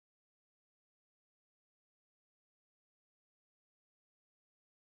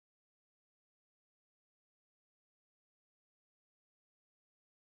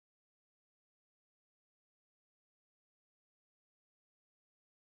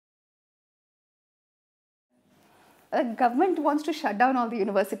government wants to shut down all the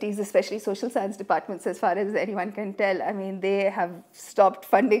universities, especially social science departments, as far as anyone can tell. I mean, they have stopped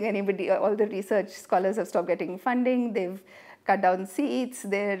funding anybody. All the research scholars have stopped getting funding. They've cut down seats.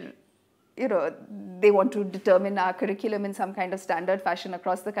 They want to determine our curriculum in some kind of standard fashion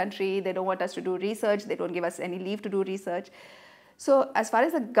across the country. They don't want us to do research. They don't give us any leave to do research. So as far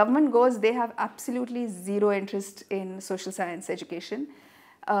as the government goes, they have absolutely zero interest in social science education.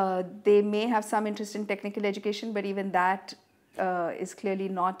 They may have some interest in technical education, but even that is clearly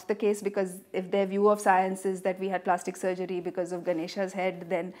not the case, because if their view of science is that we had plastic surgery because of Ganesha's head,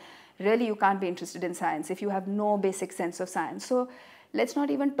 then really you can't be interested in science if you have no basic sense of science. So let's not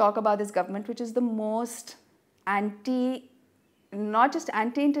even talk about this government, which is the most not just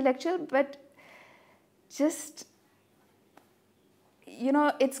anti-intellectual, but just,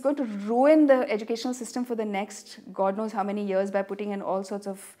 it's going to ruin the educational system for the next God knows how many years by putting in all sorts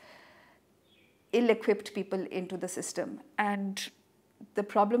of ill-equipped people into the system. And the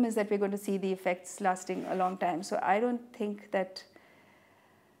problem is that we're going to see the effects lasting a long time. So I don't think that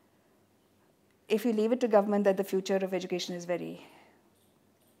if you leave it to government, that the future of education is very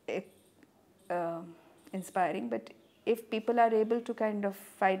inspiring. But if people are able to kind of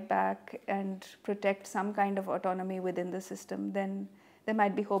fight back and protect some kind of autonomy within the system, then there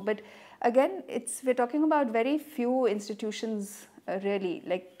might be hope. But again, we're talking about very few institutions, really.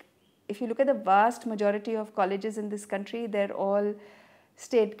 Like, if you look at the vast majority of colleges in this country, they're all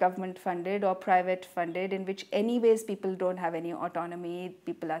state government funded or private funded, in which anyways people don't have any autonomy.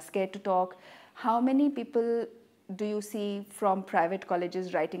 People are scared to talk. How many people do you see from private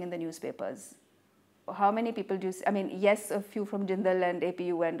colleges writing in the newspapers? How many people do you see? I mean, yes, a few from Jindal and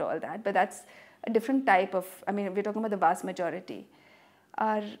APU and all that, but that's a different type of, we're talking about the vast majority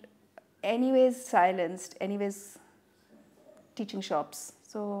are anyways silenced, anyways teaching shops.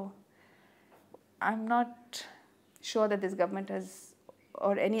 So I'm not sure that this government has,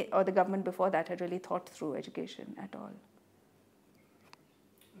 or the government before that had really thought through education at all.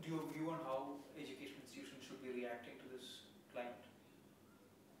 Do you have a view on how education institutions should be reacting to this climate?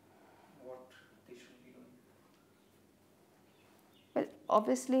 What they should be doing? Well,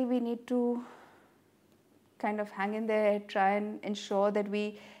 obviously we need to kind of hang in there, try and ensure that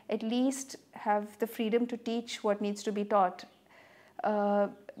we at least have the freedom to teach what needs to be taught.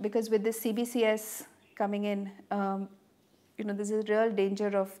 Because with this CBCS coming in, there's a real danger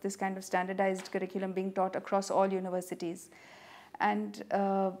of this kind of standardized curriculum being taught across all universities. And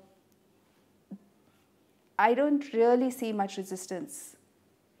I don't really see much resistance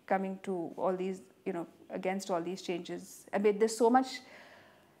coming to all these, against all these changes. There's so much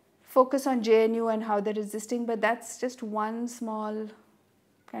focus on JNU and how they're resisting, but that's just one small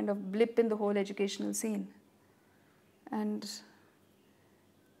kind of blip in the whole educational scene. And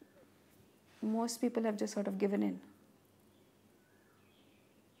most people have just sort of given in.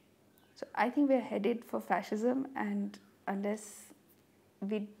 So I think we're headed for fascism, and unless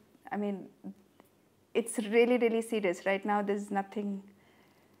it's really, really serious. Right now there's nothing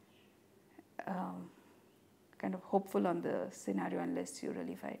kind of hopeful on the scenario unless you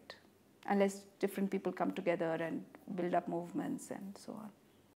really fight. Unless different people come together and build up movements and so on.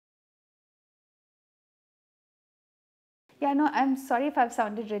 Yeah, no, I'm sorry if I've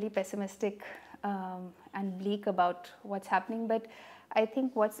sounded really pessimistic and bleak about what's happening, but I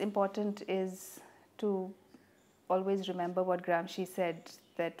think what's important is to always remember what Gramsci said,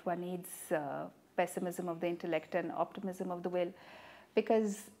 that one needs pessimism of the intellect and optimism of the will,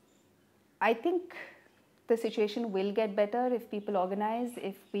 because I think the situation will get better if people organize,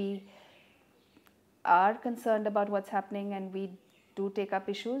 if we are concerned about what's happening and we do take up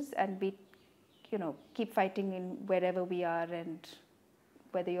issues, and we keep fighting in wherever we are, and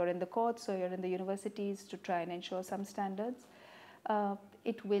whether you're in the courts or you're in the universities, to try and ensure some standards,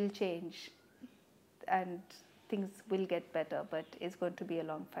 it will change and things will get better, but it's going to be a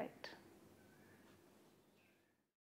long fight.